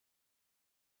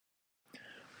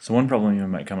So one problem you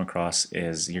might come across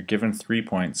is you're given 3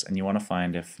 points and you want to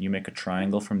find if you make a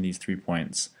triangle from these 3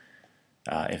 points,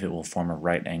 if it will form a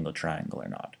right angle triangle or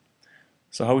not.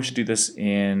 So how we should do this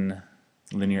in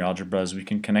linear algebra is we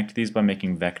can connect these by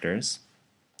making vectors.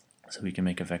 So we can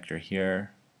make a vector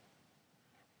here.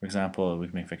 For example, we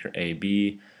can make vector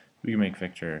AB, we can make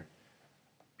vector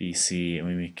BC, and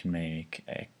we can make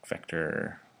a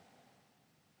vector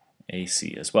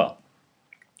AC as well.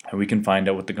 And we can find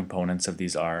out what the components of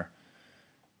these are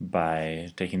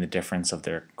by taking the difference of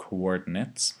their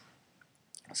coordinates.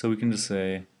 So we can just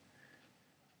say,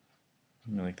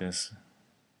 like this,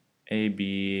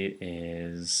 AB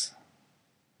is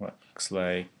what looks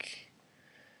like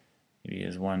AB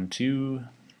is 1, 2,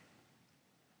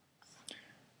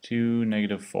 2,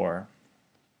 negative 4.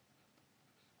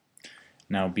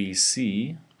 Now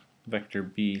BC, vector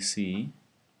BC,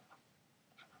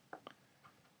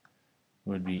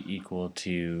 would be equal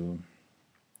to,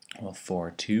 well,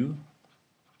 4, 2,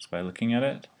 just by looking at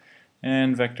it.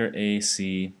 And vector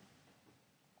AC,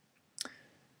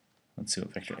 let's see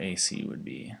what vector AC would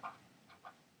be.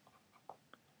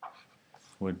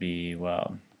 Would be,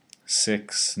 well,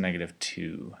 6, negative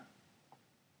 2,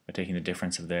 by taking the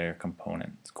difference of their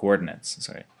coordinates,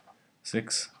 sorry.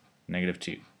 6, negative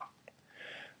 2.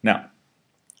 Now,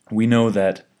 we know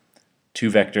that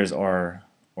two vectors are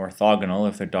orthogonal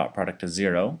if their dot product is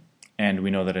 0, and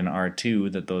we know that in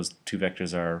R2 that those two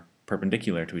vectors are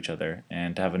perpendicular to each other,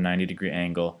 and to have a 90-degree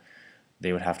angle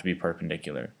they would have to be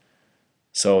perpendicular.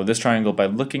 So this triangle, by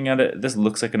looking at it, this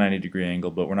looks like a 90-degree angle,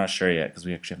 but we're not sure yet because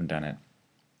we actually haven't done it.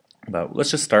 But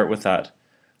let's just start with that.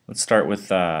 Let's start with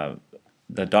the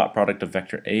dot product of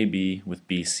vector AB with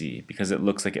BC, because it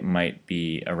looks like it might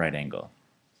be a right angle.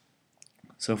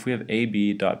 So if we have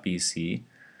AB dot BC,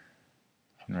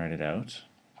 I can write it out.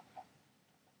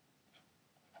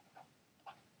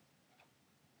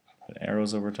 Put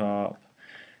arrows over top,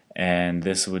 and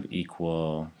this would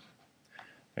equal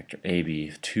vector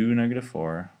AB 2, negative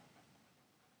 4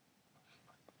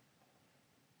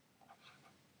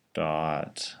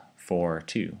 dot 4,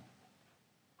 2.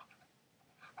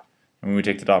 And when we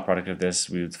take the dot product of this,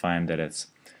 we would find that it's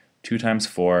 2 times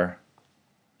 4,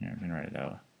 here, I can write it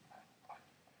out,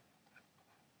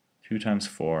 2 times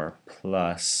 4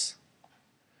 plus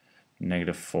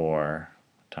negative 4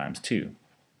 times 2,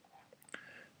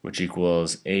 which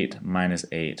equals 8 minus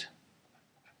 8,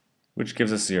 which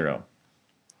gives us 0.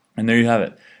 And there you have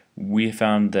it. We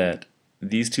found that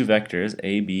these two vectors,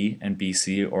 AB and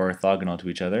BC, are orthogonal to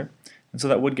each other, and so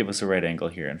that would give us a right angle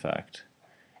here, in fact.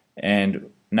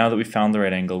 And now that we found the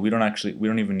right angle, we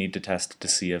don't even need to test to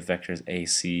see if vectors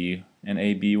AC and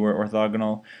AB were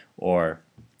orthogonal, or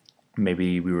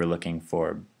maybe we were looking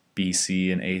for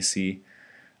BC and AC.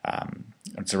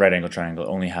 It's a right angle triangle, it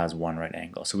only has one right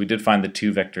angle. So we did find the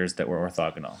two vectors that were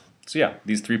orthogonal. So yeah,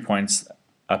 these 3 points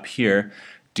up here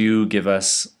do give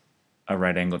us a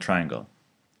right angle triangle.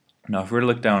 Now if we were to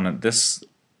look down at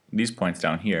these points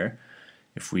down here,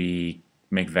 if we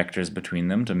make vectors between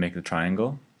them to make the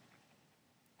triangle,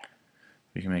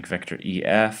 we can make vector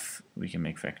EF, we can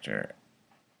make vector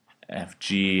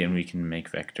FG, and we can make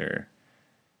vector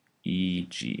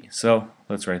EG. So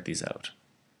let's write these out.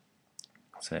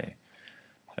 Say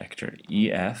vector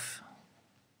EF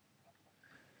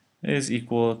is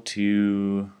equal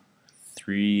to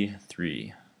 3,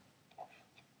 3.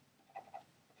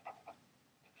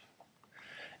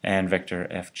 And vector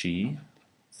FG,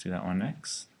 let's do that one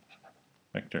next.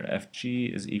 Vector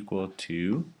FG is equal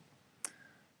to,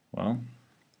 well,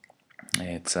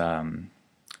 it's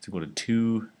equal to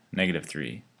 2, negative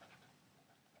 3.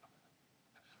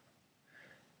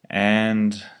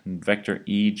 And vector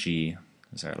EG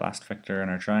is our last vector in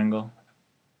our triangle,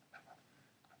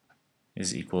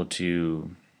 is equal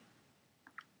to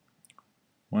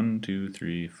 1, 2,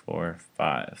 3, 4,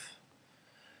 5.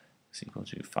 Is equal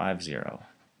to 5, 0.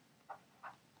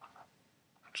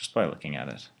 Just by looking at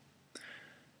it.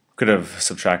 Could have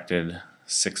subtracted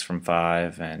 6 from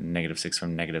 5 and negative 6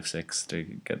 from negative 6 to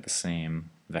get the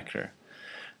same vector.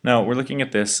 Now we're looking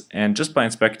at this, and just by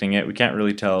inspecting it we can't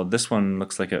really tell. This one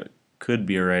looks like it could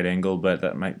be a right angle, but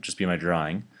that might just be my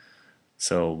drawing.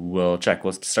 So we'll check.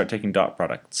 Let's start taking dot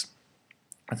products.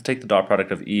 Let's take the dot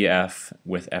product of EF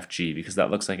with FG, because that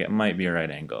looks like it might be a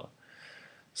right angle.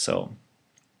 So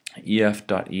EF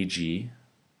dot FG,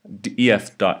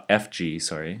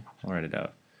 sorry, I'll write it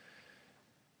out.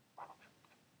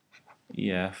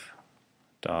 EF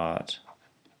dot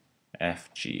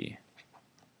FG,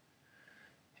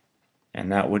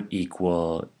 and that would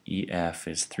equal EF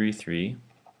is 3, 3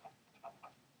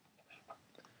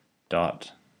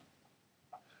 dot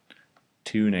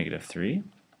 2, negative 3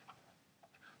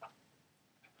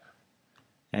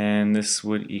 And this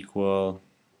would equal,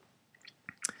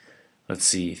 let's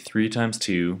see, 3 times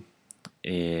 2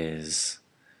 is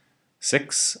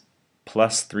 6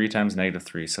 plus 3 times negative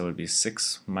 3, so it would be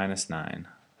 6 minus 9,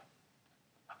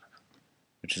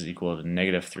 which is equal to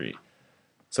negative 3.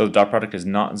 So the dot product is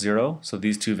not 0, so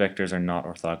these two vectors are not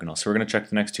orthogonal. So we're going to check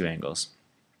the next two angles.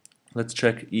 Let's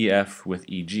check EF with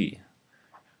EG.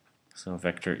 So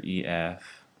vector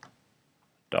EF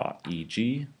dot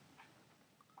EG.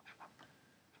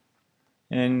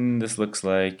 And this looks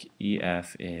like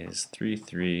EF is 3,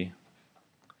 3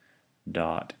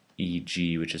 dot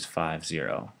EG, which is 5,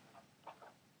 0.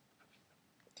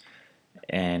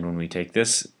 And when we take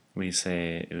this, we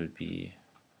say it would be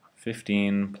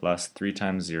 15 plus 3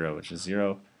 times 0, which is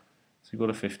 0, is equal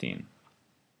to 15.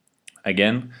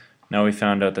 Again, now we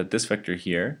found out that this vector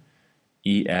here,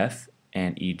 EF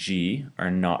and EG,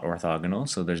 are not orthogonal,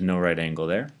 so there's no right angle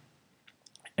there.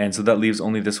 And so that leaves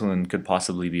only this one could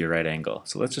possibly be a right angle.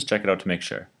 So let's just check it out to make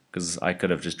sure, because I could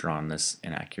have just drawn this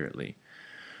inaccurately.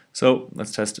 So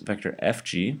let's test vector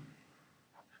FG.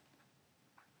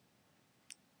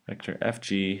 Vector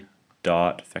FG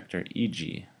dot vector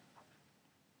EG.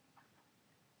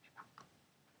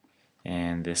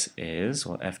 And this is,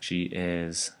 well, FG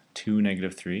is 2,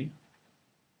 negative 3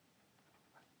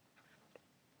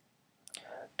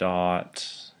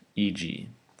 dot EG.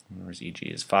 Where's EG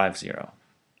is 5, 0.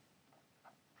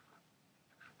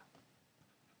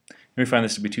 And we find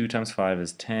this to be 2 times 5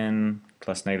 is 10,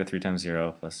 plus negative 3 times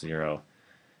 0 plus 0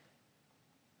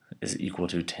 is equal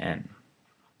to 10.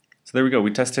 So there we go.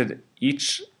 We tested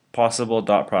each possible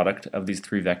dot product of these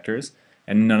three vectors,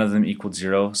 and none of them equaled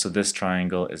 0, so this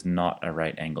triangle is not a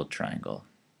right-angled triangle.